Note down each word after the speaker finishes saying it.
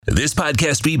This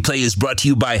podcast replay is brought to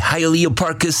you by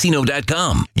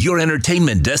HialeahParkCasino.com, your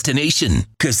entertainment destination.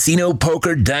 Casino,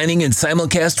 poker, dining, and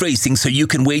simulcast racing so you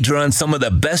can wager on some of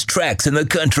the best tracks in the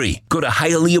country. Go to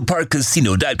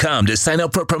HialeahParkCasino.com to sign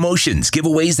up for promotions,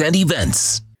 giveaways, and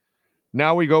events.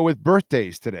 Now we go with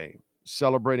birthdays today.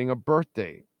 Celebrating a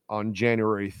birthday on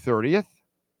January 30th.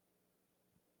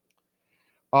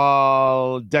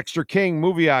 Dexter King,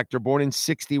 movie actor, born in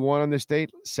 61 on this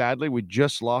date. Sadly, we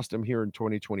just lost him here in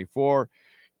 2024.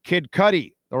 Kid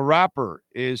Cudi, the rapper,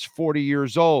 is 40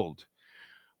 years old.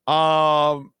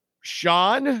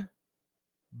 Sean,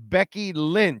 Becky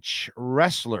Lynch,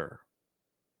 wrestler.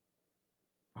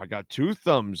 I got 2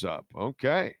 thumbs up.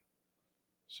 Okay.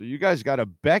 So you guys got a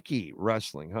Becky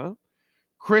wrestling, huh?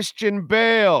 Christian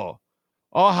Bale.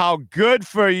 Oh, how good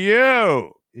for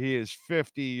you. He is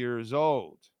 50 years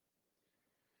old.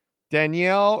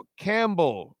 Danielle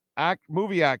Campbell,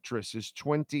 movie actress, is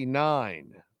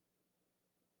 29.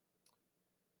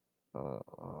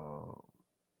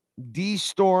 D.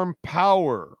 Storm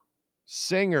Power,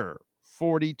 singer,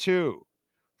 42.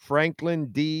 Franklin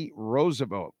D.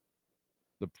 Roosevelt,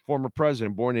 the former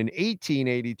president, born in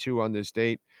 1882 on this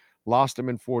date, lost him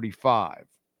in 45.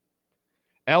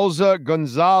 Elza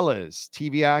Gonzalez,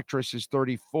 TV actress, is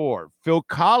 34. Phil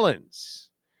Collins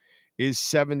is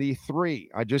 73.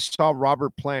 I just saw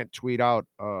Robert Plant tweet out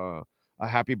a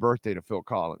happy birthday to Phil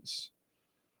Collins.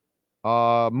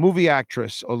 Movie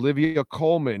actress Olivia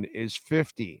Colman is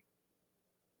 50.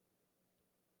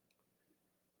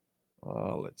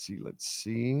 Let's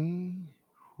see.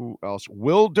 Who else?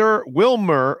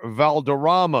 Wilmer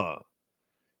Valderrama.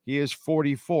 He is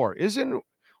 44.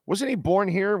 Wasn't he born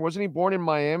here? Wasn't he born in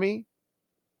Miami?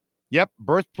 Yep,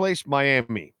 birthplace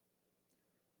Miami.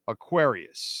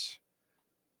 Aquarius.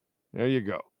 There you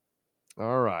go.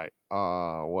 All right.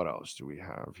 What else do we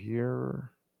have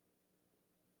here?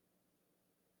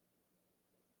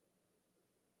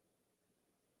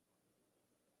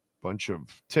 Bunch of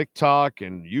TikTok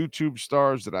and YouTube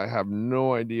stars that I have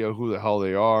no idea who the hell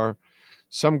they are.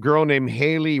 Some girl named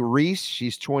Haley Reese.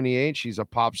 She's 28. She's a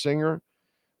pop singer.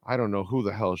 I don't know who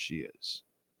the hell she is.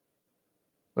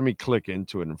 Let me click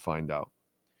into it and find out.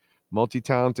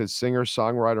 Multi-talented singer,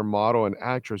 songwriter, model, and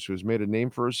actress who has made a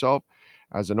name for herself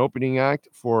as an opening act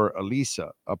for Elisa,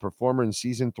 a performer in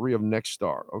season 3 of Next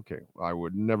Star. Okay, I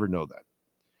would never know that.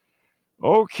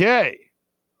 Okay.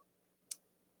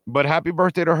 But happy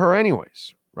birthday to her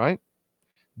anyways, right?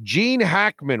 Gene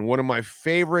Hackman, one of my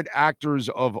favorite actors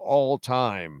of all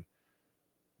time.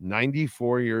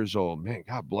 94 years old. Man,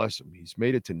 God bless him. He's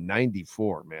made it to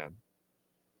 94, man.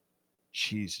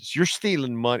 Jesus, you're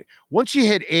stealing money. Once you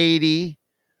hit 80,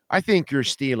 I think you're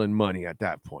stealing money at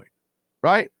that point,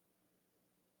 right?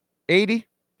 80,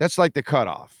 that's like the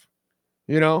cutoff.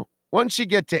 You know, once you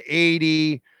get to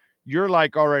 80, you're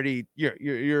like already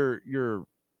you're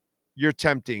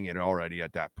tempting it already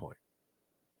at that point.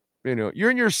 You know,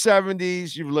 you're in your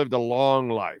 70s, you've lived a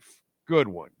long life. Good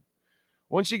one.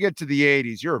 Once you get to the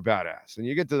 80s, you're a badass. And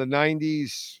you get to the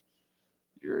 90s,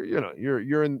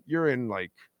 you're in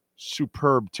like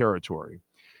superb territory.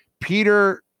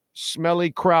 Peter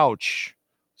Smelly Crouch,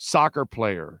 soccer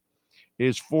player,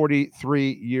 is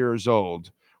 43 years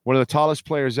old. One of the tallest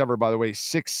players ever, by the way,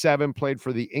 6'7", played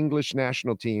for the English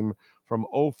national team from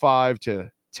 05 to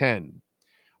 10.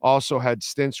 Also had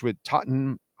stints with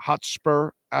Tottenham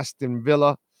Hotspur, Aston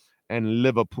Villa, and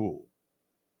Liverpool.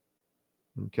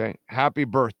 Okay. Happy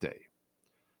birthday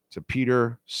to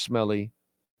Peter Smelly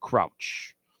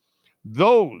Crouch.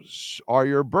 Those are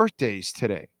your birthdays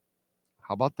today.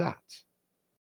 How about that?